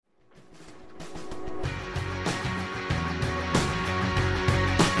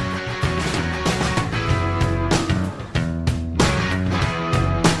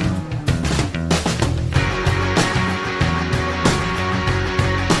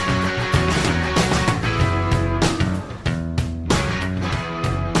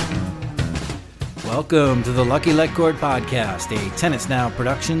Welcome to the Lucky Let Cord Podcast, a Tennis Now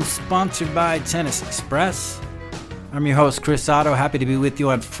production sponsored by Tennis Express. I'm your host, Chris Otto. Happy to be with you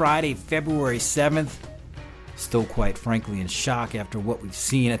on Friday, February 7th. Still quite frankly in shock after what we've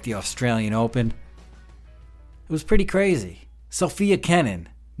seen at the Australian Open. It was pretty crazy. Sofia Kenin,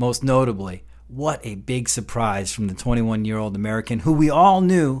 most notably. What a big surprise from the 21-year-old American, who we all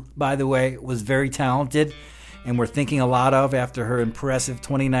knew, by the way, was very talented and we're thinking a lot of after her impressive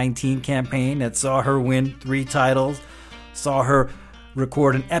 2019 campaign that saw her win 3 titles, saw her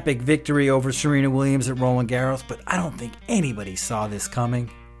record an epic victory over Serena Williams at Roland Garros, but I don't think anybody saw this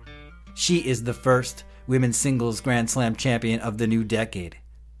coming. She is the first women's singles Grand Slam champion of the new decade.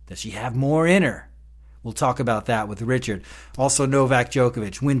 Does she have more in her? We'll talk about that with Richard. Also, Novak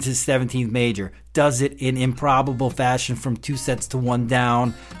Djokovic wins his 17th major. Does it in improbable fashion from 2-1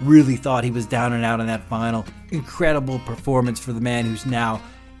 down. Really thought he was down and out in that final. Incredible performance for the man who's now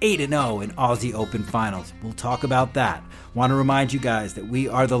 8-0 in Aussie Open finals. We'll talk about that. Want to remind you guys that we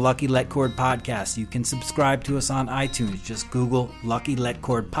are the Lucky Let Cord Podcast. You can subscribe to us on iTunes. Just Google Lucky Let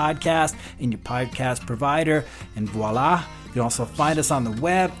Cord Podcast in your podcast provider, and voila. You can also find us on the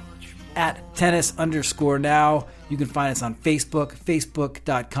web at tennis_now. You can find us on Facebook,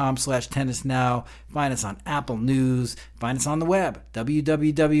 facebook.com/tennisnow. Find us on Apple News. Find us on the web,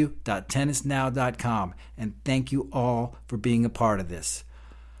 www.tennisnow.com. And thank you all for being a part of this.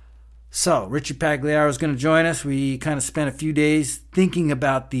 So, Richard Pagliaro is going to join us. We kind of spent a few days thinking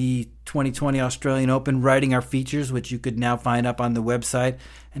about the 2020 Australian Open, writing our features, which you could now find up on the website.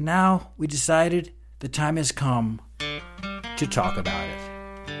 And now we decided the time has come to talk about it.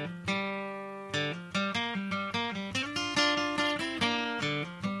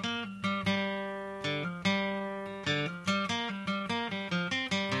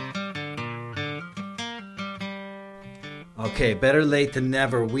 Okay, better late than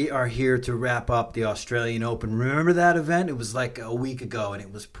never. We are here to wrap up the Australian Open. Remember that event? It was like a week ago, and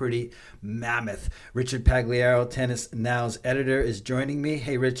it was pretty mammoth. Richard Pagliaro, Tennis Now's editor, is joining me.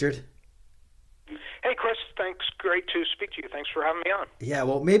 Hey, Richard. Hey, Chris. Thanks. Great to speak to you. Thanks for having me on. Yeah,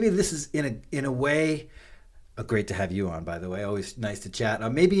 well, maybe this is in a way. Great to have you on, by the way. Always nice to chat.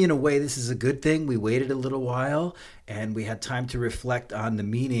 Maybe in a way this is a good thing. We waited a little while, and we had time to reflect on the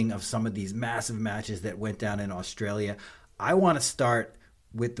meaning of some of these massive matches that went down in Australia. I want to start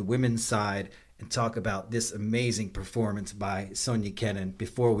with the women's side and talk about this amazing performance by Sofia Kenin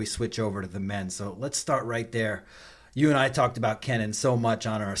before we switch over to the men. So let's start right there. You and I talked about Kenin so much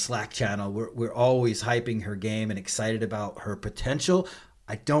on our Slack channel. We're always hyping her game and excited about her potential.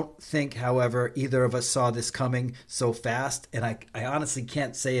 I don't think, however, either of us saw this coming so fast, and I honestly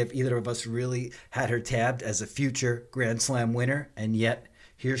can't say if either of us really had her tabbed as a future Grand Slam winner, and yet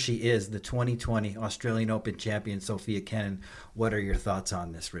here she is, the 2020 Australian Open champion, Sofia Kenin. What are your thoughts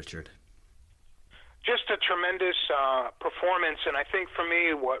on this, Richard? Just a tremendous performance, and I think for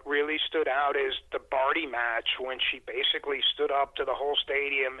me what really stood out is the Barty match when she basically stood up to the whole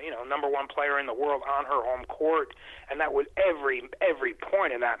stadium, number one player in the world on her home court, and that was every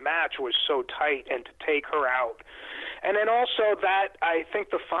point in that match was so tight, and to take her out. And then also that, I think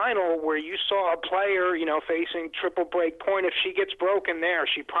the final where you saw a player, facing triple break point, if she gets broken there,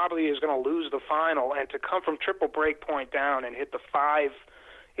 she probably is going to lose the final. And to come from triple break point down and hit the 5,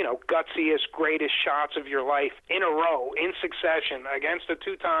 gutsiest, greatest shots of your life in a row, in succession, against a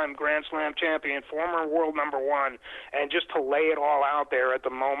 2-time Grand Slam champion, former world number 1, and just to lay it all out there at the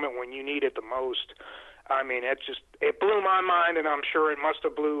moment when you need it the most. I mean, it blew my mind, and I'm sure it must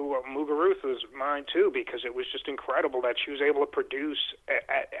have blew Muguruza's mind too, because it was just incredible that she was able to produce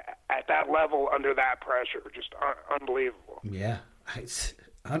at that level under that pressure. Just unbelievable. Yeah, it's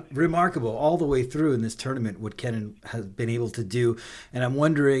remarkable all the way through in this tournament what Kenin has been able to do. And I'm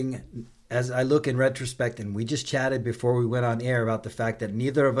wondering, as I look in retrospect, and we just chatted before we went on air about the fact that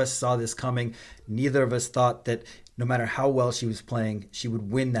neither of us saw this coming. Neither of us thought that no matter how well she was playing, she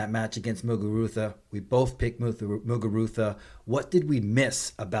would win that match against Muguruza. We both picked Muguruza. What did we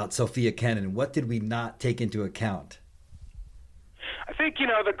miss about Sofia Kenin? What did we not take into account? I think,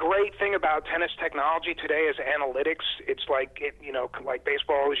 the great thing about tennis technology today is analytics. It's like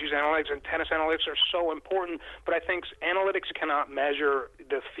baseball always use analytics, and tennis analytics are so important, but I think analytics cannot measure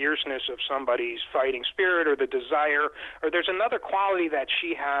the fierceness of somebody's fighting spirit or the desire. Or there's another quality that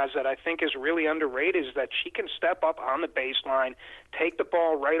she has that I think is really underrated, is that she can step up on the baseline, take the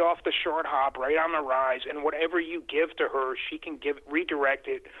ball right off the short hop, right on the rise, and whatever you give to her, she can redirect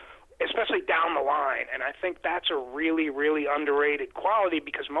it especially down the line. And I think that's a really, really underrated quality,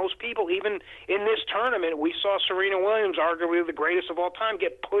 because most people, even in this tournament, we saw Serena Williams, arguably the greatest of all time,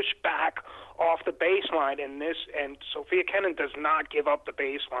 get pushed back off the baseline in this, and Sofia Kenin does not give up the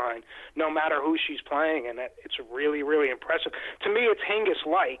baseline no matter who she's playing, and it's really, really impressive. To me, it's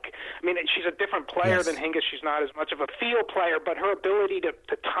Hingis-like. I mean, she's a different player than Hingis. She's not as much of a field player, but her ability to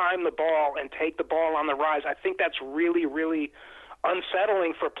time the ball and take the ball on the rise, I think that's really, really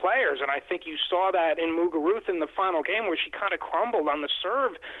unsettling for players. And I think you saw that in Muguruza in the final game, where she kind of crumbled on the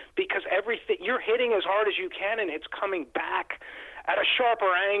serve, because everything, you're hitting as hard as you can and it's coming back at a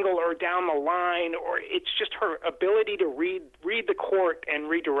sharper angle or down the line, or it's just her ability to read the court and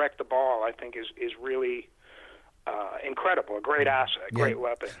redirect the ball, I think is really incredible, a great asset, a great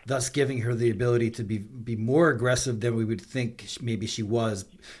weapon. Thus giving her the ability to be more aggressive than we would think maybe she was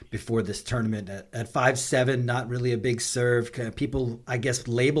before this tournament. At 5'7", not really a big serve. People, I guess,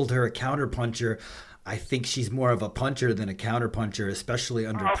 labeled her a counterpuncher. I think she's more of a puncher than a counterpuncher, especially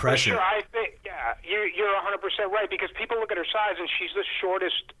under pressure. For sure. I think, you're 100% right, because people look at her size, and she's the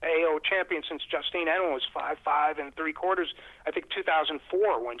shortest AO champion since Justine Henin was 5'5" and 3/4, I think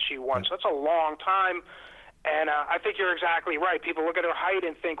 2004 when she won. So that's a long time. And I think you're exactly right. People look at her height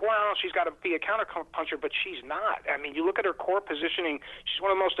and think, well, she's got to be a counterpuncher, but she's not. I mean, you look at her court positioning, she's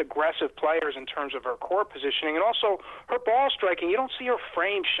one of the most aggressive players in terms of her court positioning. And also her ball striking, you don't see her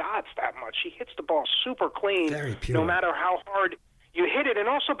frame shots that much. She hits the ball super clean, very pure, no matter how hard you hit it. And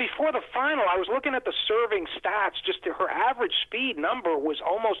also before the final, I was looking at the serving stats. Just her average speed number was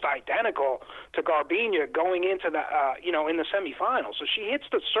almost identical to Garbiñe going into the, in the semifinals. So she hits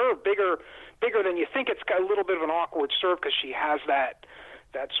the serve bigger than you think. It's got a little bit of an awkward serve because she has that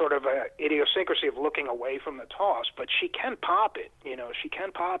sort of idiosyncrasy of looking away from the toss. But she can pop it. She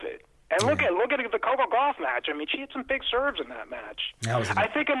can pop it. And look at the Koval golf match. I mean, she hit some big serves in that match. I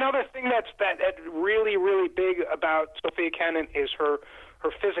think another thing that's really, really big about Sofia Kenin is her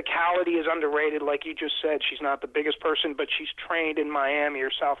physicality is underrated. Like you just said, she's not the biggest person, but she's trained in Miami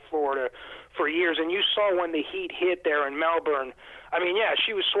or South Florida for years. And you saw when the heat hit there in Melbourne, I mean, yeah,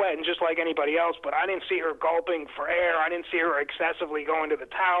 she was sweating just like anybody else, but I didn't see her gulping for air. I didn't see her excessively going to the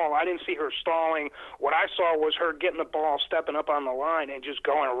towel. I didn't see her stalling. What I saw was her getting the ball, stepping up on the line, and just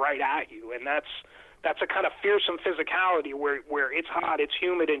going right at you. And that's a kind of fearsome physicality where it's hot, it's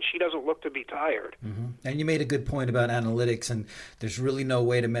humid, and she doesn't look to be tired. Mm-hmm. And you made a good point about analytics, and there's really no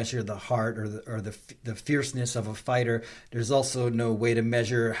way to measure the heart or the fierceness of a fighter. There's also no way to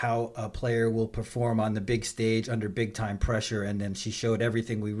measure how a player will perform on the big stage under big-time pressure, and then she showed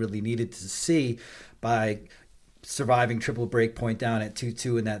everything we really needed to see by surviving triple break point down at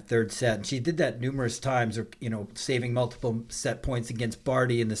 2-2 in that third set. And she did that numerous times, or saving multiple set points against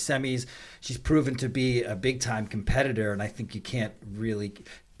Barty in the semis. She's proven to be a big time competitor, and I think you can't really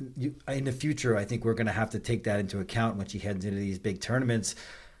in the future, I think we're going to have to take that into account when she heads into these big tournaments.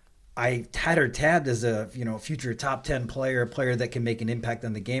 I had her tabbed as a future top 10 player, a player that can make an impact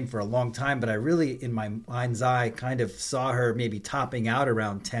on the game for a long time, but I really, in my mind's eye, kind of saw her maybe topping out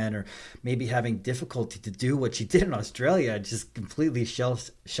around 10, or maybe having difficulty to do what she did in Australia. Just completely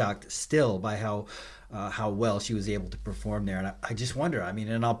shell-shocked still by how well she was able to perform there. And I just wonder,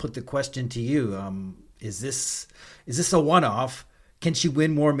 and I'll put the question to you, is this a one-off? Can she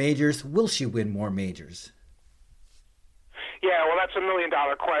win more majors? Will she win more majors? Yeah, well, that's $1 million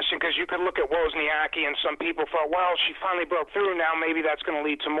question, because you could look at Wozniacki, and some people thought, well, she finally broke through. Now maybe that's going to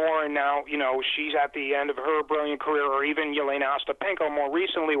lead to more, and now, she's at the end of her brilliant career. Or even Yelena Ostapenko more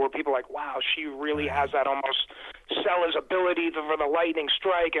recently, where people are like, wow, she really has that almost Sellers ability for the lightning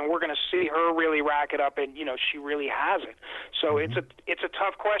strike, and we're going to see her really rack it up, and, she really has it. So it's a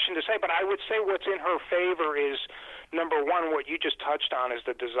tough question to say, but I would say what's in her favor is, number one, what you just touched on is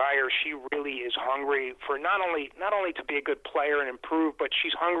the desire. She really is hungry for not only to be a good player and improve, but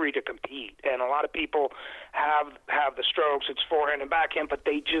she's hungry to compete. And a lot of people have the strokes, it's forehand and backhand, but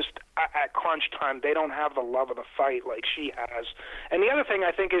they just, at crunch time, they don't have the love of the fight like she has. And the other thing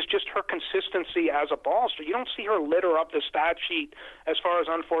I think is just her consistency as a ballster. You don't see her litter up the stat sheet as far as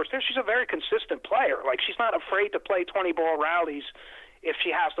unforced errors. She's a very consistent player. Like, she's not afraid to play 20-ball rallies. If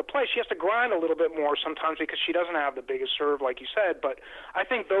she has to play, she has to grind a little bit more sometimes because she doesn't have the biggest serve, like you said. But I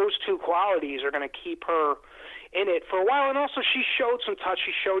think those two qualities are going to keep her in it for a while. And also, she showed some touch.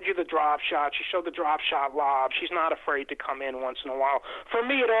 She showed you the drop shot. She showed the drop shot lob. She's not afraid to come in once in a while. For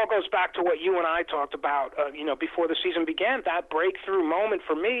me, it all goes back to what you and I talked about, before the season began. That breakthrough moment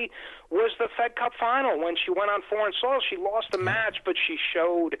for me was the Fed Cup final when she went on foreign soil. She lost the match, but she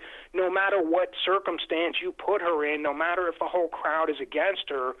showed no matter what circumstance you put her in, no matter if the whole crowd is against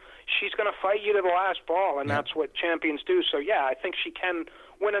her, she's going to fight you to the last ball, and that's what champions do. So, yeah, I think she can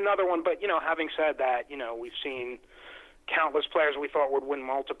win another one. But, having said that, we've seen countless players we thought would win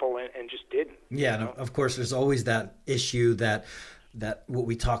multiple and just didn't. Yeah, and of course, there's always that issue that what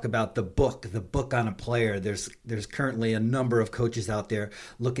we talk about, the book on a player. There's currently a number of coaches out there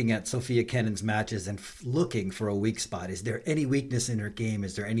looking at Sofia Kenin's matches and looking for a weak spot. Is there any weakness in her game?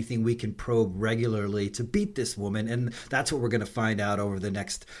 Is there anything we can probe regularly to beat this woman? And that's what we're going to find out over the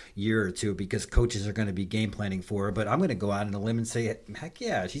next year or two, because coaches are going to be game planning for her. But I'm going to go out on a limb and say, heck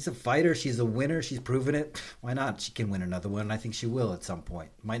yeah, she's a fighter. She's a winner. She's proven it. Why not? She can win another one. And I think she will at some point.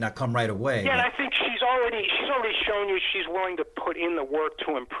 Might not come right away. Yeah, and I think she's already shown you she's willing to put in the work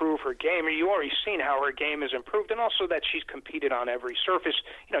to improve her game. You already seen how her game has improved, and also that she's competed on every surface.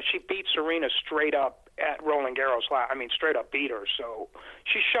 She beat Serena straight up at Roland Garros. Straight up beat her. So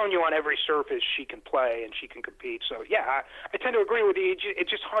she's shown you on every surface she can play and she can compete. So yeah, I tend to agree with you. It's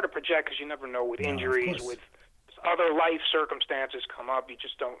just hard to project because you never know with injuries, with other life circumstances come up. You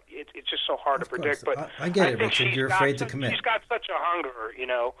just don't. It's just so hard to predict. But I get it, Richard. You're afraid to commit. She's got such a hunger.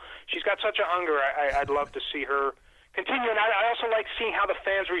 She's got such a hunger. I'd love to see her continue. And I also like seeing how the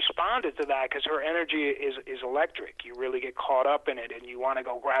fans responded to that, because her energy is electric. You really get caught up in it, and you want to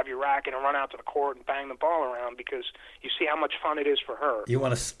go grab your racket and run out to the court and bang the ball around because you see how much fun it is for her. You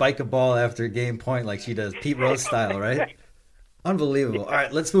want to spike a ball after a game point like she does, Pete Rose style, right? Unbelievable. All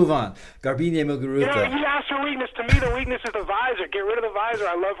right, let's move on. Garbiñe Muguruza. You asked her weakness. To me, the weakness is the visor. Get rid of the visor.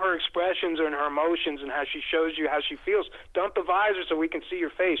 I love her expressions and her emotions and how she shows you how she feels. Dump the visor so we can see your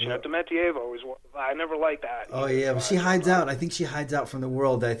face. Dementievo is what I never liked that. Oh, yeah. Well, she hides out. I think she hides out from the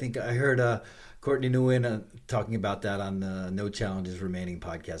world. I think I heard Courtney Nguyen talking about that on the No Challenges Remaining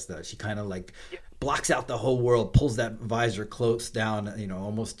podcast. She kind of blocks out the whole world, pulls that visor close down,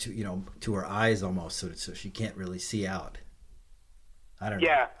 almost to her eyes almost, so she can't really see out. I don't know.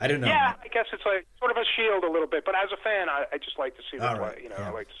 Yeah. I don't know. Yeah, I guess it's like sort of a shield a little bit. But as a fan, I just like to see the play. I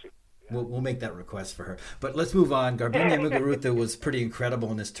like to see. Yeah. We'll make that request for her. But let's move on. Garbiñe Muguruza was pretty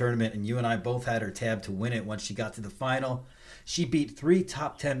incredible in this tournament, and you and I both had her tabbed to win it once she got to the final. She beat 3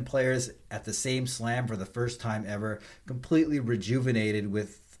 top 10 players at the same slam for the first time ever, completely rejuvenated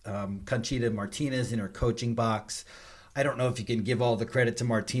with Conchita Martinez in her coaching box. I don't know if you can give all the credit to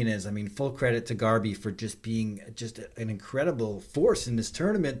Martinez. Full credit to Garby for just being an incredible force in this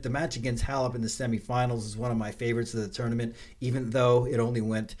tournament. The match against Halep in the semifinals is one of my favorites of the tournament, even though it only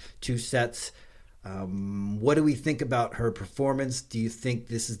went 2 sets. What do we think about her performance? Do you think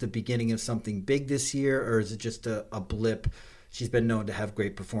this is the beginning of something big this year, or is it just a blip? She's been known to have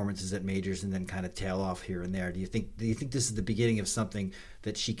great performances at majors and then kind of tail off here and there. Do you think this is the beginning of something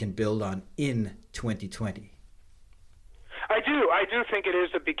that she can build on in 2020? I do think it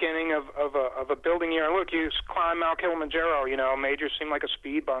is the beginning of a building year. And look, you climb Mount Kilimanjaro, majors seem like a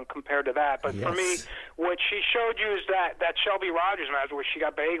speed bump compared to that. But for me, what she showed you is that Shelby Rogers match where she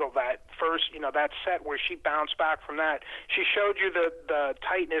got bageled, that first, that set where she bounced back from that. She showed you the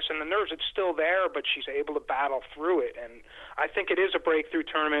tightness and the nerves. It's still there, but she's able to battle through it. And I think it is a breakthrough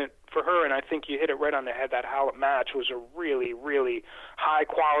tournament for her, and I think you hit it right on the head. That Halep match was a really, really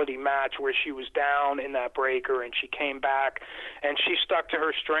high-quality match where she was down in that breaker, and she came back, and she stuck to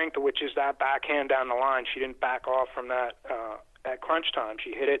her strength, which is that backhand down the line. She didn't back off from that at crunch time.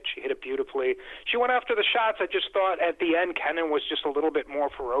 She hit it beautifully. She went after the shots. I just thought at the end Kenin was just a little bit more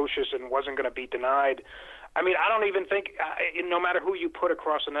ferocious and wasn't going to be denied. I don't even think, no matter who you put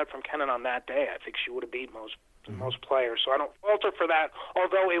across the net from Kenin on that day, I think she would have beat most players. So I don't falter for that,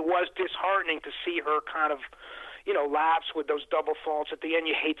 although it was disheartening to see her kind of, lapse with those double faults at the end.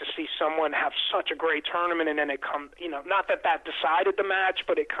 You hate to see someone have such a great tournament and then it come, not that decided the match,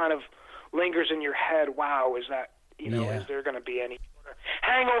 but it kind of lingers in your head. Wow, is that, is there going to be any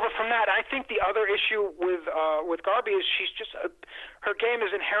hangover from that? I think the other issue with Garby is she's just her game is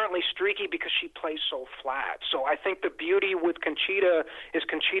inherently streaky because she plays so flat. So I think the beauty with Conchita is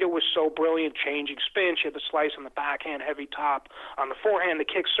Conchita was so brilliant changing spin. She had the slice on the backhand, heavy top on the forehand, the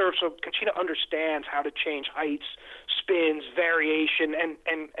kick serve. So Conchita understands how to change heights, spins, variation,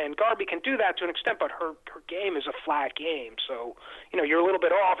 and Garby can do that to an extent, but her game is a flat game. So, you're a little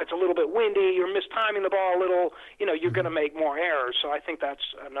bit off, it's a little bit windy, you're mistiming the ball a little, you're going to make more errors. So I think that's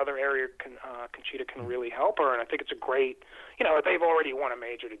another area Conchita can really help her, and I think it's a great, they've already won a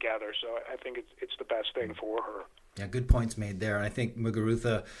major together, so I think it's the best thing for her. Yeah, good points made there. And I think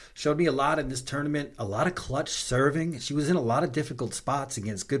Muguruza showed me a lot in this tournament, a lot of clutch serving. She was in a lot of difficult spots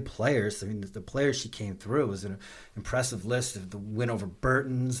against good players. The players she came through was an impressive list. The win over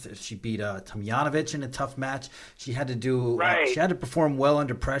Burtons. She beat Tomjanovic in a tough match. She had to do. She had to perform well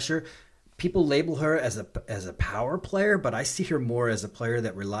under pressure. people label her as a power player, but I see her more as a player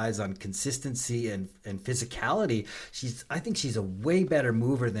that relies on consistency and physicality. I think she's a way better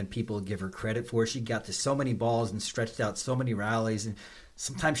mover than people give her credit for. She got to so many balls and stretched out so many rallies, and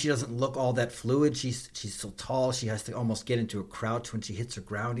sometimes she doesn't look all that fluid. She's so tall, she has to almost get into a crouch when she hits her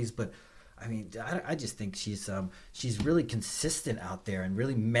groundies. But I mean, I just think she's really consistent out there and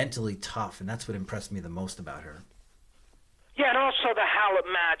really mentally tough, and that's what impressed me the most about her. Yeah, and also the Hallett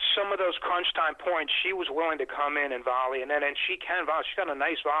match, some of those crunch time points, she was willing to come in and volley, and she can volley. She's got a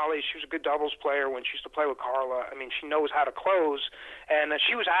nice volley. She was a good doubles player when she used to play with Carla. I mean, she knows how to close, and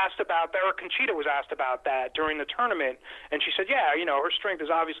she was asked about that, or Conchita was asked about that during the tournament, and she said, yeah, her strength is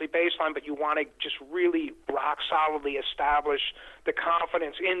obviously baseline, but you want to just really rock solidly establish the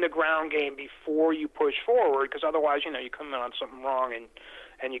confidence in the ground game before you push forward, because otherwise, you come in on something wrong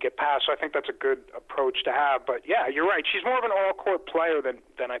and you get past. So I think that's a good approach to have. But, yeah, you're right. She's more of an all-court player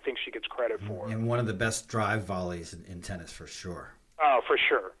than I think she gets credit for. And one of the best drive volleys in tennis, for sure. Oh, for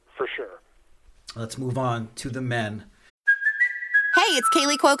sure. For sure. Let's move on to the men. Hey, it's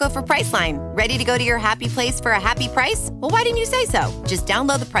Kaylee Cuoco for Priceline. Ready to go to your happy place for a happy price? Well, why didn't you say so? Just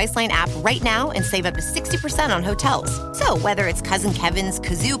download the Priceline app right now and save up to 60% on hotels. So whether it's Cousin Kevin's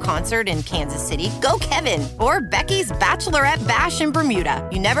Kazoo Concert in Kansas City, go Kevin, or Becky's Bachelorette Bash in Bermuda,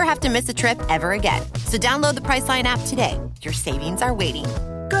 you never have to miss a trip ever again. So download the Priceline app today. Your savings are waiting.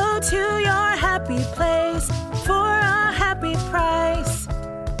 Go to your happy place for a happy price.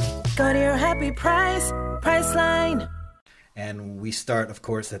 Go to your happy price, Priceline. And we start, of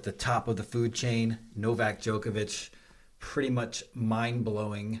course, at the top of the food chain. Novak Djokovic, pretty much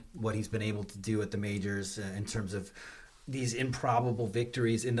mind-blowing what he's been able to do at the majors in terms of these improbable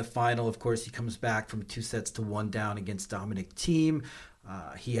victories. In the final, of course, he comes back from 2-1 down against Dominic Thiem.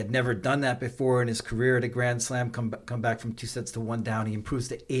 He had never done that before in his career at a Grand Slam, come back from 2-1 down. He improves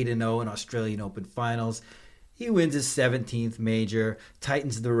to 8-0 in Australian Open finals. He wins his 17th major,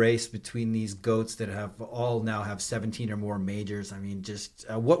 tightens the race between these GOATs that now have 17 or more majors. I mean, just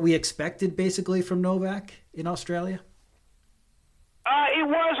what we expected basically from Novak in Australia. It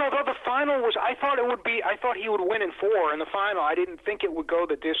was, although the final was, I thought he would win in 4 in the final. I didn't think it would go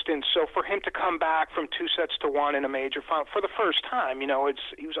the distance. So for him to come back from 2-1 in a major final for the first time, he was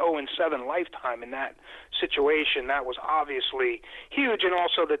 0-7 lifetime in that situation. That was obviously huge. And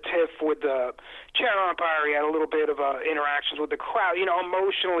also the tiff with the chair umpire, he had a little bit of interactions with the crowd.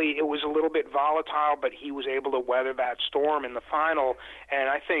 Emotionally it was a little bit volatile, but he was able to weather that storm in the final. And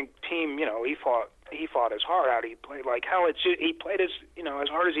I think Thiem, he fought his heart out. He played like hell. He played as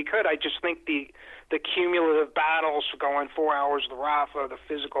hard as he could. I just think the cumulative battles going 4 hours with Rafa, the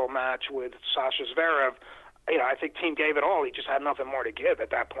physical match with Sasha Zverev, I think Thiem gave it all. He just had nothing more to give at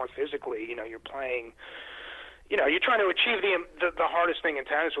that point physically. You're playing. You're trying to achieve the hardest thing in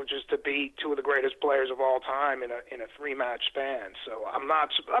tennis, which is to beat two of the greatest players of all time in a 3-match span. So I'm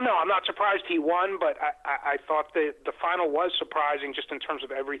not surprised he won, but I thought the final was surprising just in terms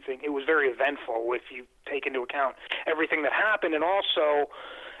of everything. It was very eventful if you take into account everything that happened, and also,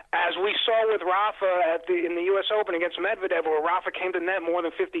 as we saw with Rafa in the U.S. Open against Medvedev, where Rafa came to net more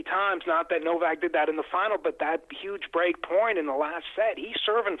than 50 times, not that Novak did that in the final, but that huge break point in the last set, he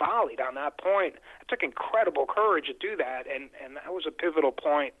served and volleyed on that point. It took incredible courage to do that, and that was a pivotal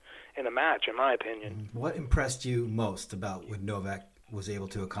point in the match, in my opinion. What impressed you most about what Novak was able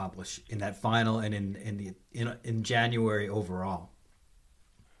to accomplish in that final and in January overall?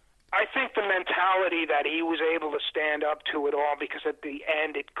 I think the mentality that he was able to stand up to it all, because at the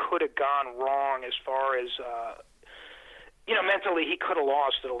end it could have gone wrong as far as, mentally he could have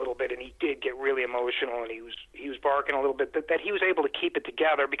lost it a little bit, and he did get really emotional, and he was barking a little bit, that he was able to keep it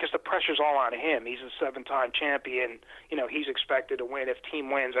together because the pressure's all on him. He's a 7-time champion. He's expected to win. If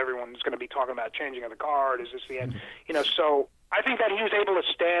Thiem wins, everyone's going to be talking about changing of the card. Is this the end? So I think that he was able to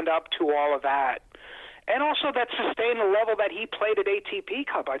stand up to all of that. And also that sustained the level that he played at ATP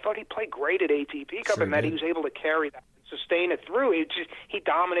Cup. I thought he played great at ATP Cup, and that he was able to carry that, sustain it through. He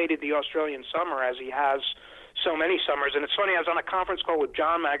dominated the Australian summer, as he has so many summers. And it's funny, I was on a conference call with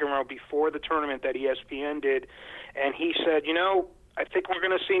John McEnroe before the tournament that ESPN did, and he said, I think we're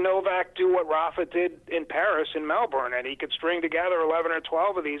going to see Novak do what Rafa did in Paris, in Melbourne, and he could string together 11 or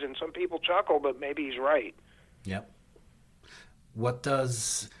 12 of these, and some people chuckle, but maybe he's right. Yep.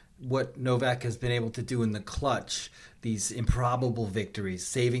 What Novak has been able to do in the clutch, these improbable victories,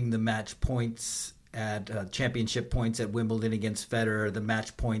 saving the match points at championship points at Wimbledon against Federer, the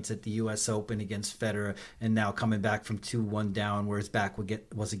match points at the U.S. Open against Federer, and now coming back from 2-1 down where his back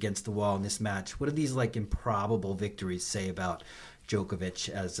was against the wall in this match. What do these improbable victories say about Djokovic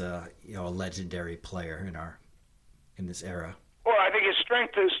as a legendary player in this era? Well, I think his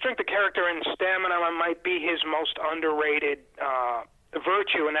strength of character and stamina might be his most underrated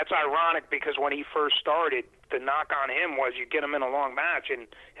virtue, and that's ironic because when he first started, the knock on him was you get him in a long match and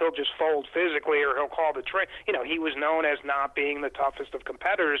he'll just fold physically or he'll call the train. He was known as not being the toughest of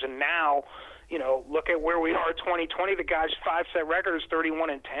competitors, and now, look at where we are 2020. The guy's 5-set record is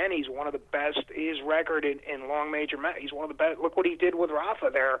 31-10. He's one of the best. His record in long major match. He's one of the best. Look what he did with Rafa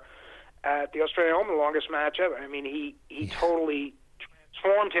there at the Australian Open, the longest match ever. I mean, he totally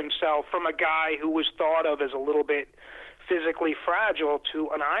transformed himself from a guy who was thought of as a little bit physically fragile to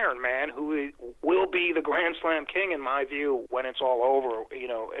an Iron Man who will be the Grand Slam king, in my view, when it's all over,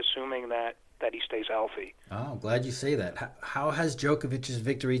 assuming that he stays healthy. Oh, I'm glad you say that. How has Djokovic's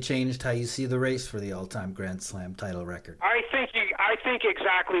victory changed how you see the race for the all-time Grand Slam title record? I think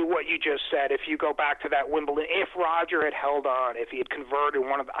exactly what you just said. If you go back to that Wimbledon, if Roger had held on, if he had converted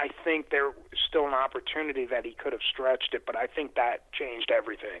I think there was still an opportunity that he could have stretched it, but I think that changed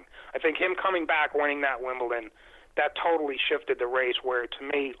everything. I think him coming back, winning that Wimbledon, that totally shifted the race where, to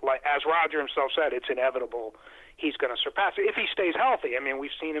me, like as Roger himself said, it's inevitable he's going to surpass it if he stays healthy. I mean,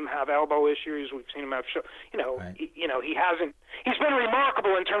 we've seen him have elbow issues. We've seen him have, Right. he hasn't. He's been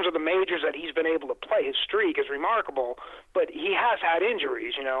remarkable in terms of the majors that he's been able to play. His streak is remarkable, but he has had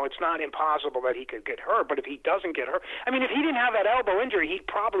injuries. It's not impossible that he could get hurt. But if he doesn't get hurt, I mean, if he didn't have that elbow injury, he'd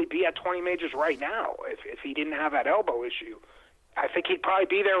probably be at 20 majors right now. If he didn't have that elbow issue, I think he'd probably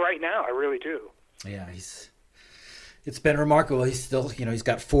be there right now. I really do. Yeah, it's been remarkable. He's still, he's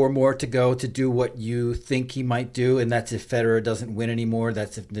got 4 more to go to do what you think he might do, and that's if Federer doesn't win anymore.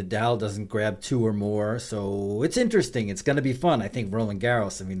 That's if Nadal doesn't grab 2 or more. So it's interesting. It's going to be fun. I think Roland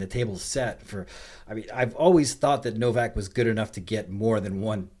Garros, the table's set for. I've always thought that Novak was good enough to get more than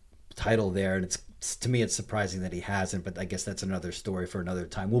one title there, and to me it's surprising that he hasn't, but I guess that's another story for another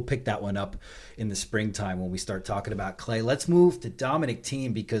time. We'll pick that one up in the springtime when we start talking about clay. Let's move to Dominic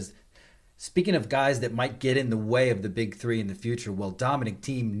Thiem, because speaking of guys that might get in the way of the big three in the future, well, Dominic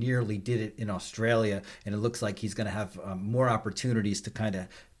Thiem nearly did it in Australia, and it looks like he's going to have more opportunities to kind of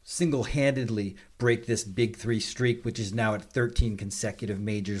single-handedly break this big three streak, which is now at 13 consecutive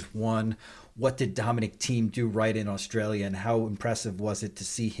majors won. What did Dominic Thiem do right in Australia, and how impressive was it to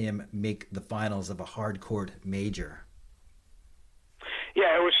see him make the finals of a hard-court major?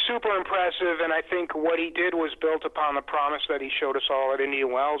 Yeah, it was super impressive, and I think what he did was built upon the promise that he showed us all at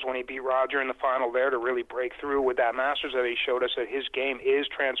Indian Wells when he beat Roger in the final there to really break through with that Masters, that he showed us that his game is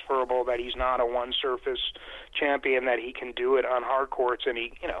transferable, that he's not a one-surface champion, that he can do it on hard courts. And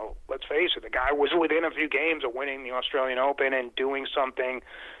he, let's face it, the guy was within a few games of winning the Australian Open and doing something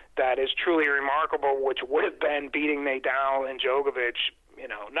that is truly remarkable, which would have been beating Nadal and Djokovic,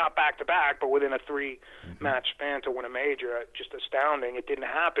 not back-to-back, but within a 3-match span to win a major. Just astounding. It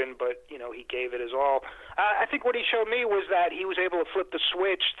didn't happen, but, he gave it his all. I think what he showed me was that he was able to flip the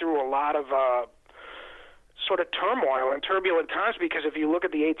switch through a lot of sort of turmoil and turbulent times, because if you look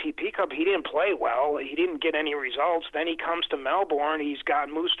at the ATP Cup, he didn't play well. He didn't get any results. Then he comes to Melbourne. He's got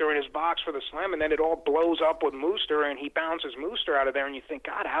Mooster in his box for the Slam, and then it all blows up with Mooster, and he bounces Mooster out of there, and you think,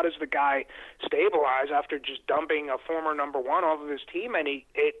 God, how does the guy stabilize after just dumping a former number one off of his team? And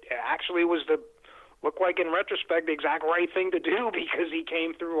it actually was looked like in retrospect the exact right thing to do, because he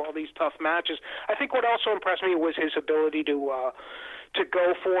came through all these tough matches. I think what also impressed me was his ability to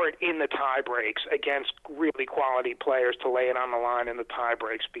go for it in the tie breaks against really quality players, to lay it on the line in the tie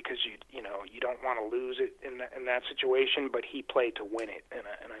breaks, because you don't want to lose it in that situation, but he played to win it, and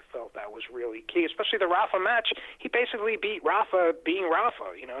I felt that was really key, especially the Rafa match. He basically beat Rafa being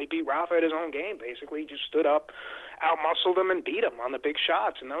Rafa. He beat Rafa at his own game, basically. He just stood up, out-muscled him, and beat him on the big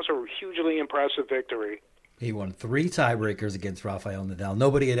shots, and that was a hugely impressive victory. He won 3 tiebreakers against Rafael Nadal.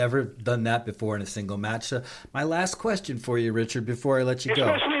 Nobody had ever done that before in a single match. So my last question for you, Richard, before I let you go.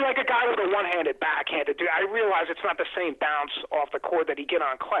 Especially like a guy with a one-handed backhanded. I realize it's not the same bounce off the court that he get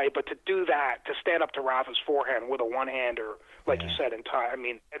on clay, but to do that, to stand up to Rafa's forehand with a one-hander, like you said, in tie,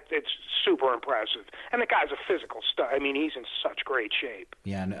 it's super impressive. And the guy's a physical stud. He's in such great shape.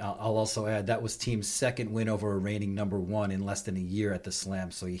 Yeah, and I'll also add that was Thiem's second win over a reigning number one in less than a year at the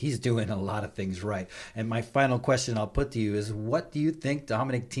Slam. So he's doing a lot of things right. And my final question I'll put to you is, what do you think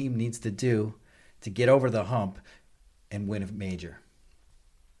Dominic Thiem needs to do to get over the hump and win a major?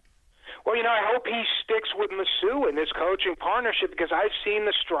 Well, I hope he sticks with Massou in this coaching partnership, because I've seen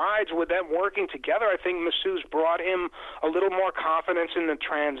the strides with them working together. I think Massou's brought him a little more confidence in the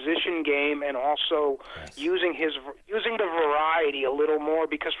transition game, and also using the variety a little more.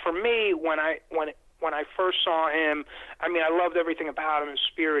 Because for me, when I first saw him, I loved everything about him, his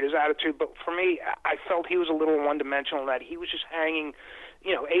spirit, his attitude. But for me, I felt he was a little one-dimensional, that he was just hanging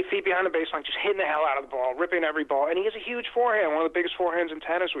 8 feet behind the baseline, just hitting the hell out of the ball, ripping every ball. And he has a huge forehand, one of the biggest forehands in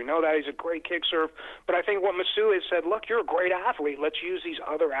tennis. We know that. He's a great kick serve. But I think what Masu has said, look, you're a great athlete. Let's use these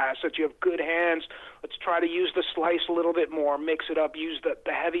other assets. You have good hands. Let's try to use the slice a little bit more, mix it up, use the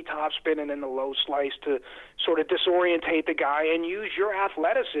heavy topspin and then the low slice to sort of disorientate the guy, and use your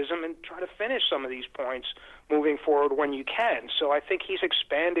athleticism and try to finish some of these points moving forward when you can. So I think he's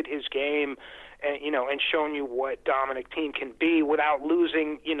expanded his game and shown you what Dominic Thiem can be without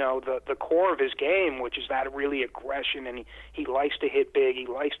losing, the core of his game, which is that really aggression, and he likes to hit big, he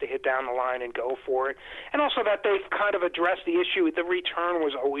likes to hit down the line and go for it. And also that they've kind of addressed the issue. The return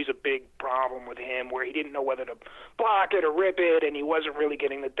was always a big problem with him, where he didn't know whether to block it or rip it, and he wasn't really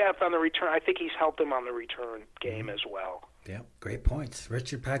getting the depth on the return. I think he's helped him on the return game as well. Yeah, great points.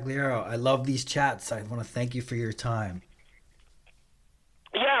 Richard Pagliaro, I love these chats. I want to thank you for your time.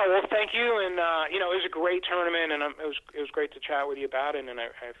 Yeah, well, thank you, and it was a great tournament, and it was great to chat with you about it, and I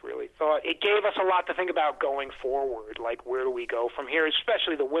really thought it gave us a lot to think about going forward, like where do we go from here,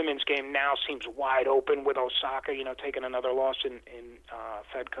 especially the women's game now seems wide open with Osaka, taking another loss in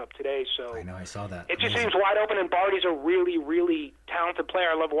Fed Cup today, so I know, I saw that. It just seems wide open, and Barty's a really, really talented player.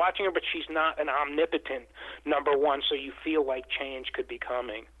 I love watching her, but she's not an omnipotent number one, so you feel like change could be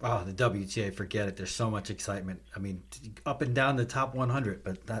coming. Oh, the WTA, forget it. There's so much excitement. I mean, up and down the top 100.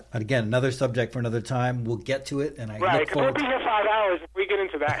 But that, again, another subject for another time. We'll get to it, and I look forward. We'll be here 5 hours if we get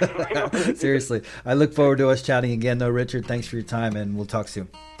into that. Seriously, I look forward to us chatting again, though. Richard, thanks for your time, and we'll talk soon.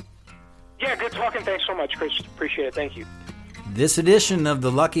 Yeah, good talking. Thanks so much, Chris. Appreciate it. Thank you. This edition of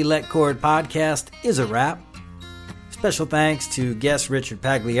the Lucky Let Cord podcast is a wrap. Special thanks to guest Richard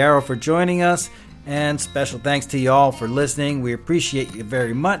Pagliaro for joining us, and special thanks to you all for listening. We appreciate you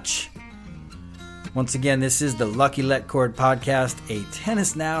very much. Once again, this is the Lucky Let Cord podcast, a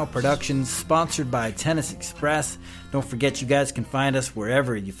Tennis Now production sponsored by Tennis Express. Don't forget, you guys can find us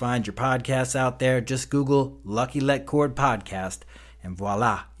wherever you find your podcasts out there. Just Google Lucky Let Cord podcast, and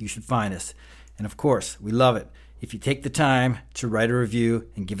voila, you should find us. And of course, we love it. If you take the time to write a review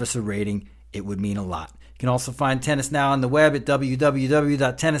and give us a rating, it would mean a lot. You can also find Tennis Now on the web at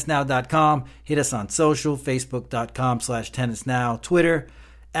www.tennisnow.com. Hit us on social, facebook.com/tennisnow, Twitter,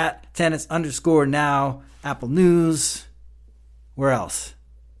 at tennis_now, Apple News, where else?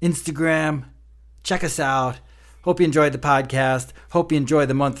 Instagram. Check us out. Hope you enjoyed the podcast. Hope you enjoyed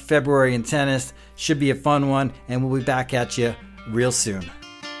the month of February in tennis. Should be a fun one, and we'll be back at you real soon.